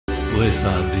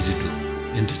OSR Digital,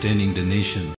 entertaining the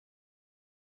nation.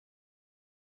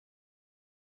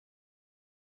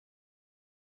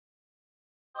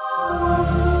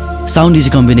 Sound is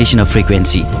a combination of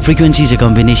frequency. Frequency is a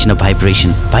combination of vibration.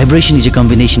 Vibration is a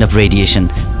combination of radiation.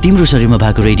 तिम्रो शरीरमा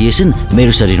भएको radiation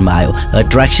मेरो शरीरमा आयो.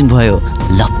 Attraction भयो,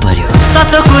 love पर्यो.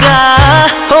 साँचो कुरा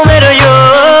हो मेरो यो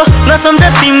नसम्झ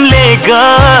तिमीले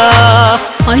गफ.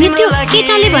 हैन त्यो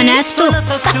केटाले भने जस्तो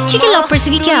साच्चै लभ पर्छ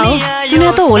कि क्या हो?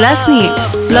 सुने त होलास् नि.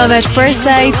 Love at first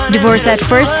sight, divorce at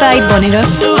first fight भनेर.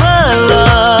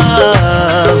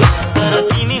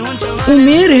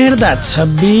 उमेर हेर्दा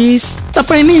 26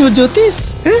 तपाई नै हो ज्योतिष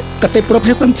कतै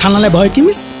प्रोफेसन छान्नलाई भयो कि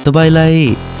मिस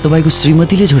तपाईको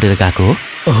श्रीमतीले छोडेर गएको हो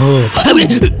ओहो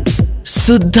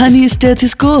शुद्ध नि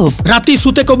स्टेथोस्कोप राति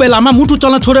सुतेको बेलामा मुटु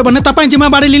चल्न छोड्यो भने तपाई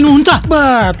जिम्मेवारी लिनुहुन्छ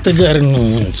बात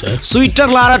गर्नुहुन्छ स्विटर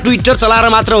लाएर ट्विटर चलाएर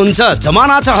मात्र हुन्छ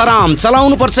जमाना छ हराम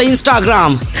चलाउनु पर्छ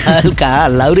इन्स्टाग्राम हल्का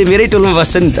लाउरे मेरै टोलमा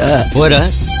बस्छ नि त हो र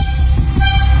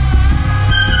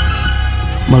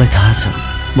मलाई थाहा छ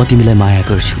म तिमीलाई माया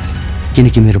गर्छु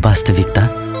किनकि मेरो वास्तविकता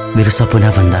मेरो सपना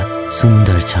भन्दा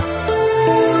सुन्दर छ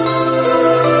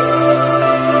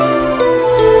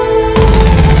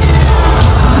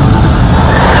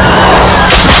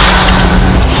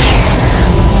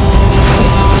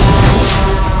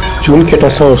जुन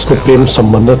केटासँग उसको प्रेम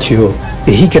सम्बन्ध थियो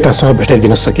यही केटासँग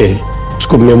भेटाइदिन सके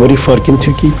उसको मेमोरी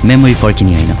फर्किन्थ्यो कि मेमोरी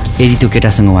फर्किने हैन यदि त्यो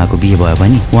केटासँग उहाँको बिहे भयो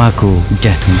भने उहाँको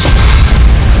डेथ हुन्छ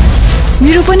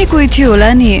मेरो पनि कोही थियो होला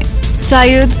नि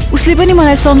सायद उसले पनि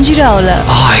मलाई सम्झिरा होला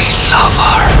I love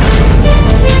her.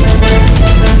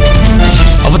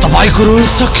 अब तपाईको रोल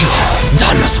सक्यो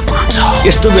जान्न सक्नुहुन्छ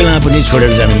यस्तो बेलामा पनि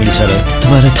छोडेर जान मिल्छ र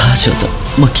तिमीलाई थाहा छ त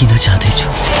म किन चाहदै छु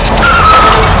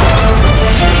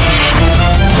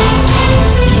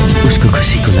उसको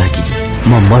खुसीको लागि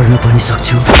म मर्न पनि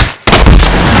सक्छु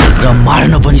र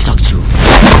मार्न पनि सक्छु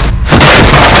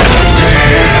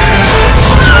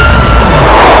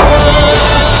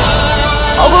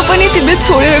अब पनि तिमीले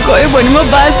छोडेर गयो भने म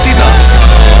बाँच्दिन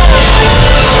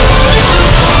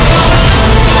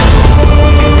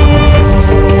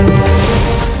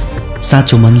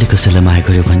साँचो मनले कसैलाई माया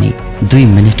गर्यो भने 2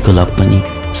 मिनेटको लभ पनि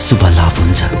शुभ